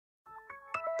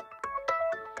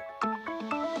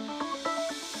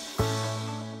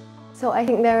So I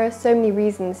think there are so many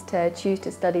reasons to choose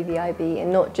to study the IB,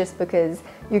 and not just because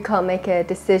you can't make a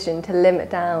decision to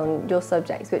limit down your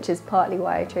subjects, which is partly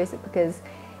why I chose it, because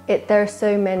there are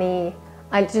so many.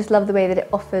 I just love the way that it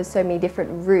offers so many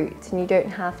different routes and you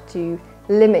don't have to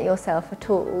limit yourself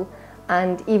at all.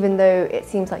 And even though it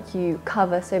seems like you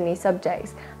cover so many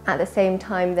subjects, at the same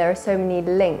time there are so many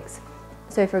links.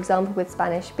 So for example with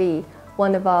Spanish B,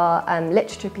 one of our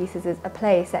literature pieces is a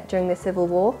play set during the Civil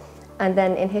War, and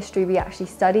then in history we actually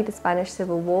study the Spanish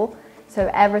Civil War. So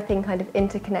everything kind of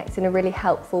interconnects in a really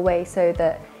helpful way, so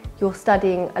that you're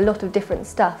studying a lot of different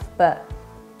stuff, but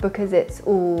because it's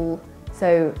all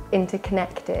so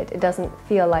interconnected, it doesn't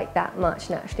feel like that much.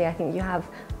 And actually I think you have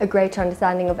a greater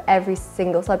understanding of every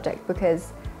single subject,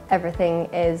 because everything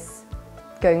is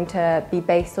going to be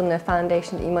based on a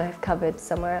foundation that you might have covered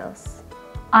somewhere else.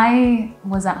 I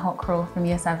was at Hockerill from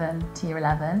year 7 to year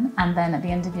 11, and then at the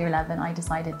end of year 11 I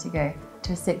decided to go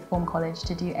to a sixth form college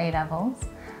to do A-levels.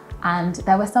 And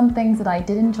there were some things that I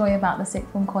did enjoy about the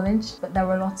sixth form college, but there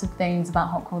were lots of things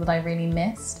about Hockerill that I really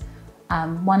missed.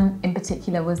 One in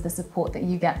particular was the support that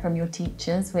you get from your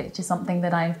teachers, which is something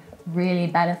that I'm really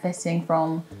benefiting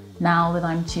from now that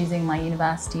I'm choosing my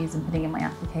universities and putting in my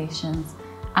applications.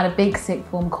 At a big sixth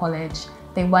form college,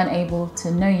 they weren't able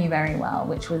to know you very well,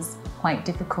 which was quite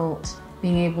difficult.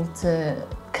 Being able to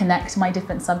connect my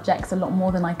different subjects a lot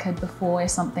more than I could before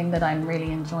is something that I'm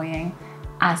really enjoying,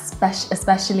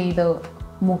 especially the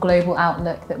more global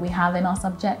outlook that we have in our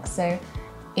subjects. So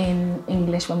in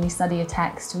English, when we study a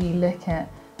text, we look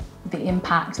at the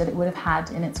impact that it would have had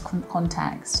in its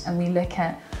context, and we look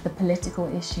at the political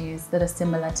issues that are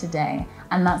similar today,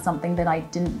 and that's something that I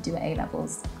didn't do at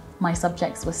A-levels. My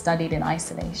subjects were studied in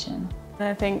isolation.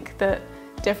 I think that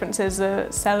differences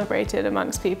are celebrated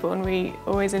amongst people, and we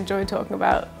always enjoy talking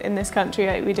about, in this country,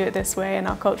 like, we do it this way, and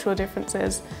our cultural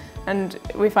differences, and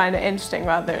we find it interesting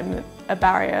rather than a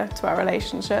barrier to our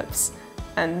relationships.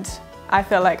 And I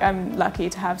feel like I'm lucky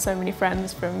to have so many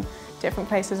friends from different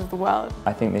places of the world.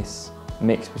 I think this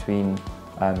mix between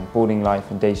boarding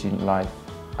life and day student life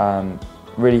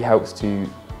really helps to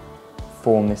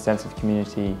form this sense of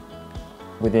community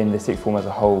within the sixth form as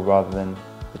a whole, rather than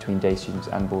between day students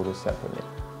and boarders separately.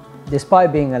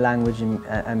 Despite being a language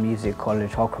and music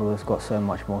college, Hockerill has got so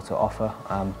much more to offer.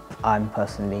 I'm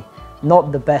personally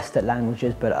not the best at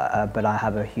languages, but I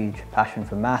have a huge passion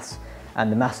for maths.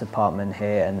 And the maths department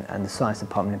here and the science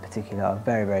department in particular are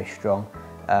very, very strong.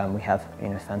 We have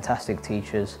fantastic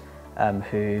teachers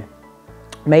who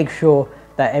make sure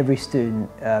that every student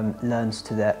learns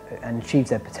to and achieves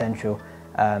their potential.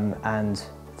 And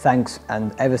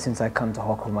ever since I come to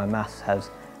Hockerill, my maths has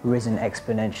risen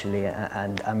exponentially,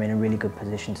 and I'm in a really good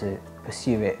position to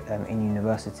pursue it in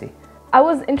university. I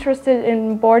was interested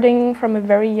in boarding from a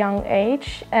very young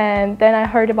age, and then I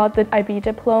heard about the IB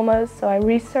diplomas, so I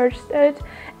researched it,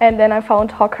 and then I found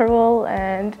Hockerill,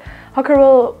 and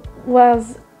Hockerill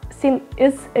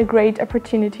is a great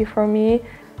opportunity for me.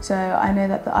 So I know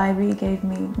that the IB gave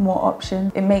me more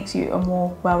options. It makes you a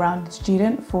more well-rounded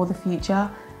student for the future,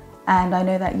 and I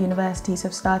know that universities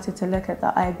have started to look at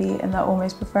the IB and they're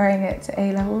almost preferring it to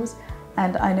A-levels,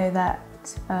 and I know that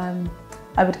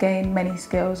I would gain many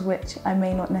skills which I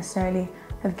may not necessarily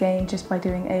have gained just by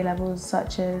doing A-levels,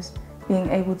 such as being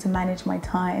able to manage my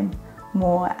time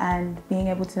more and being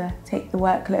able to take the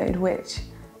workload, which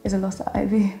is a lot at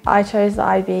IB. I chose the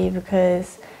IB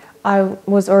because I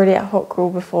was already at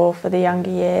Hockerill before for the younger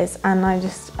years, and I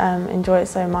just enjoy it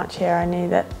so much here. I knew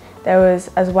that there was,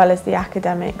 as well as the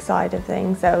academic side of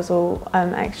things, there was all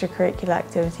extracurricular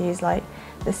activities like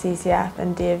the CCF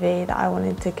and DV that I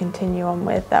wanted to continue on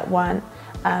with that weren't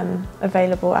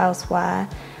available elsewhere.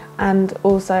 And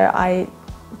also I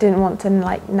didn't want to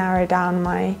narrow down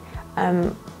my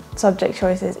subject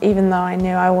choices. Even though I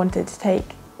knew I wanted to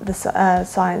take the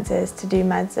sciences to do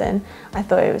medicine, I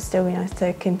thought it would still be nice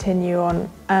to continue on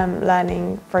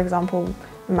learning, for example,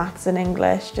 maths and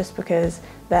English, just because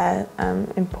they're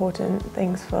important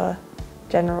things for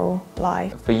general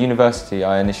life. For university,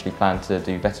 I initially planned to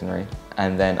do veterinary,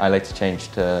 and then I later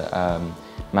changed to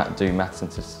do maths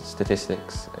and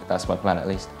statistics. That's my plan, at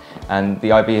least. And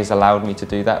the IB has allowed me to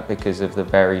do that because of the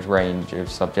varied range of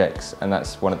subjects, and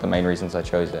that's one of the main reasons I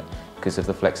chose it, because of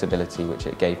the flexibility which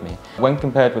it gave me. When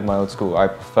compared with my old school, I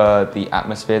prefer the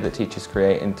atmosphere that teachers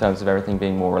create in terms of everything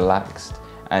being more relaxed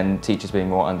and teachers being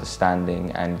more understanding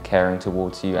and caring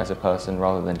towards you as a person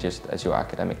rather than just as your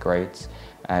academic grades,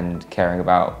 and caring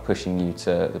about pushing you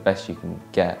to the best you can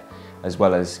get, as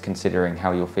well as considering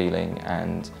how you're feeling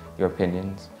and your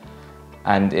opinions.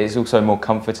 And it's also more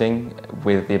comforting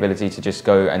with the ability to just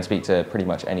go and speak to pretty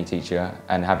much any teacher,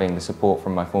 and having the support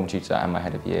from my form tutor and my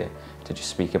head of year to just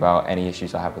speak about any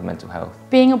issues I have with mental health.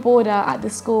 Being a boarder at the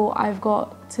school, I've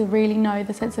got to really know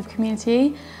the sense of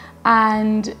community,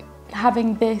 and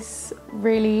having this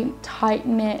really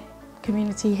tight-knit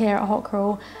community here at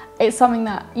Hockerill, it's something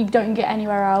that you don't get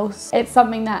anywhere else. It's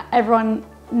something that everyone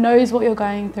knows what you're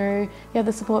going through. You have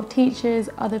the support of teachers,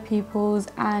 other pupils,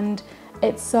 and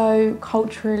it's so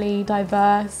culturally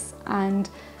diverse and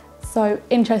so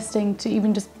interesting to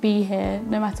even just be here,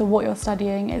 no matter what you're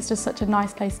studying. It's just such a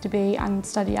nice place to be and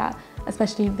study at,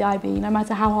 especially the IB. No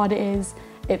matter how hard it is,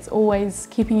 it's always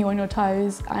keeping you on your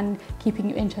toes and keeping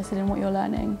you interested in what you're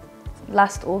learning.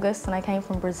 Last August, and I came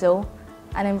from Brazil,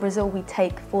 and in Brazil we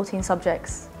take 14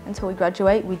 subjects until we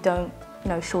graduate. We don't,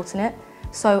 shorten it.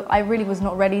 So I really was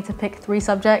not ready to pick 3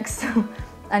 subjects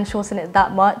and shorten it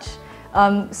that much.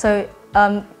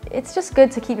 It's just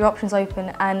good to keep your options open,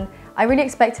 and I really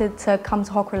expected to come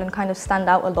to Hockerill and kind of stand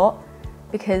out a lot,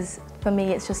 because for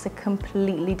me it's just a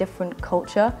completely different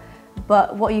culture.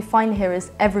 But what you find here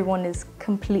is everyone is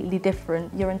completely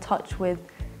different. You're in touch with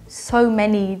so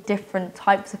many different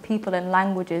types of people and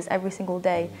languages every single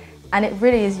day, and it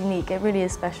really is unique, it really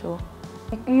is special.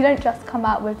 You don't just come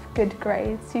out with good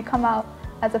grades, you come out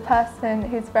as a person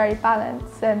who's very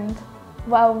balanced and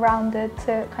well-rounded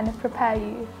to kind of prepare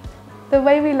you. The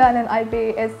way we learn in IB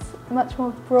is much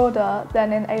more broader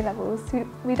than in A-levels.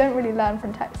 We don't really learn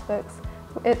from textbooks.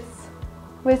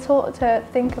 We're taught to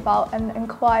think about and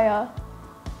inquire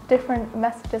different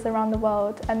messages around the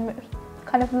world and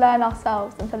kind of learn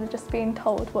ourselves instead of just being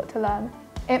told what to learn.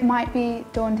 It might be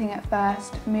daunting at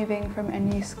first, moving from a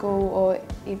new school or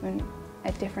even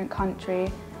a different country,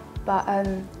 but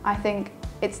I think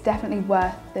it's definitely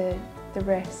worth the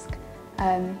risk.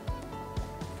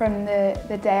 From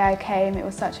the day I came, it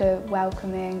was such a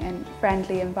welcoming and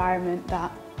friendly environment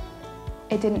that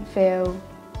it didn't feel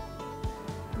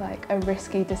like a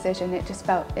risky decision. It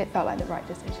felt like the right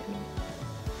decision.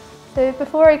 So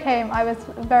before I came, I was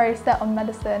very set on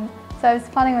medicine, so I was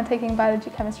planning on taking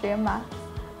biology, chemistry and maths.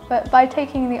 But by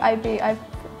taking the IB, I've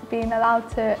been allowed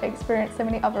to experience so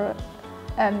many other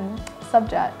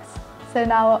subjects. So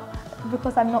now,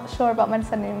 because I'm not sure about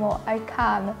medicine anymore, I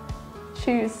can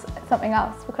choose something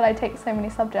else because I take so many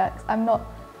subjects. I'm not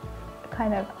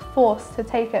kind of forced to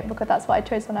take it because that's what I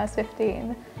chose when I was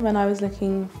 15. When I was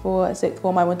looking for a sixth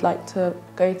form I would like to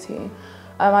go to,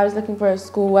 I was looking for a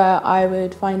school where I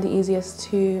would find it easiest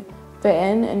to fit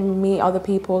in and meet other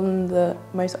people in the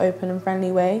most open and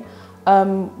friendly way.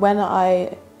 When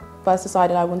I first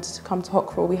decided I wanted to come to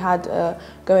Hockerill, we had a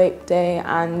Go Ape Day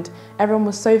and everyone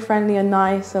was so friendly and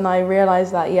nice, and I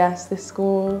realised that yes, this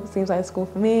school seems like a school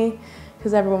for me,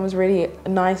 because everyone was really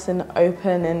nice and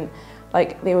open, and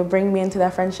like they would bring me into their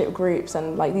friendship groups,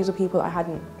 and like these were people I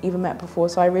hadn't even met before,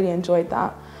 so I really enjoyed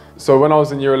that. So when I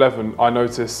was in year 11, I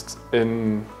noticed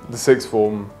in the sixth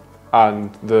form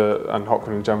and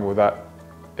Hockerill in general that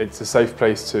it's a safe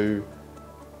place to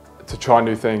try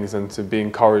new things and to be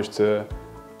encouraged to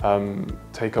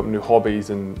take up new hobbies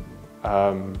and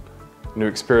new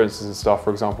experiences and stuff.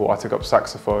 For example, I took up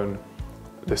saxophone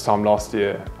this time last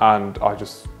year, and I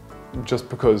just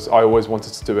because I always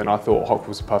wanted to do it, and I thought Hockerill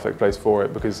was a perfect place for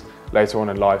it, because later on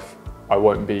in life I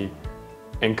won't be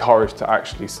encouraged to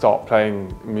actually start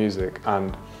playing music.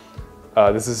 And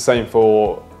this is the same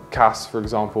for CAS, for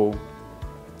example,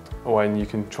 when you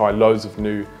can try loads of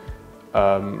new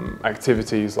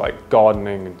activities like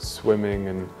gardening and swimming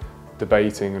and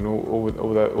debating and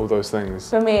all those things.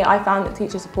 For me, I found that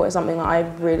teacher support is something that I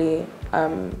really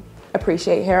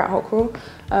appreciate here at Hockerill.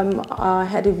 Our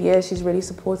head of year, she's really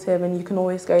supportive, and you can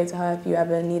always go to her if you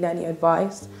ever need any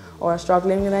advice or are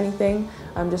struggling with anything.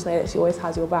 Just know that she always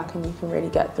has your back and you can really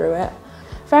get through it.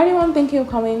 For anyone thinking of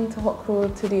coming to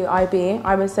Hockerill to do IB,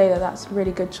 I would say that that's a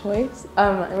really good choice,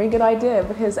 a really good idea,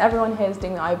 because everyone here is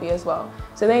doing the IB as well.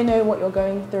 So they know what you're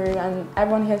going through, and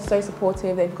everyone here is so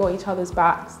supportive. They've got each other's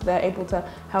backs. They're able to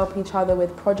help each other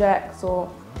with projects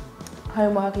or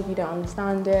homework if you don't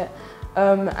understand it.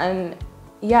 And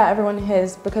yeah, everyone here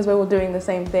is, because we're all doing the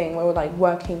same thing, we're all like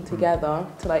working together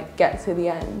to like get to the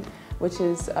end, which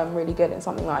is really good and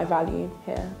something that I value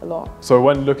here a lot. So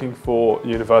when looking for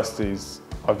universities,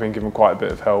 I've been given quite a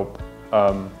bit of help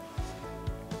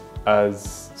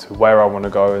as to where I want to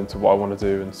go and to what I want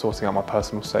to do, and sorting out my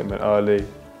personal statement early,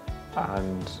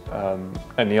 and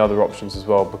any other options as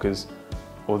well, because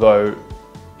although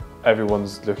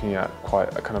everyone's looking at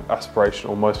quite a kind of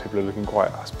aspirational, most people are looking quite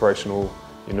aspirational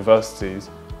universities,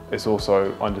 it's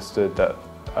also understood that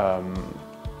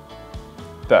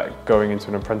that going into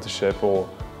an apprenticeship or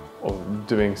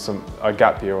doing a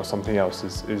gap year or something else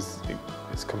is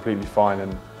completely fine,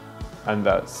 and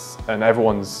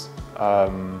everyone's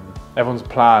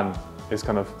plan is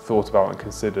kind of thought about and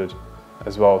considered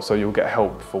as well, so you'll get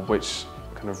help for which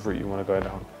kind of route you want to go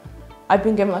down. I've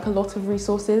been given like a lot of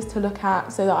resources to look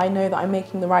at so that I know that I'm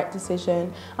making the right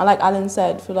decision. And like Alan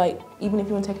said, for like, even if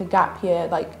you want to take a gap year,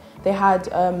 like they had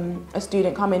a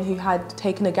student come in who had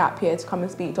taken a gap year to come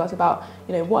and speak to us about,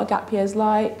 you know, what a gap year is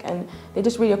like, and they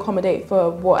just really accommodate for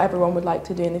what everyone would like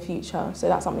to do in the future. So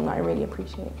that's something that I really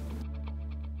appreciate.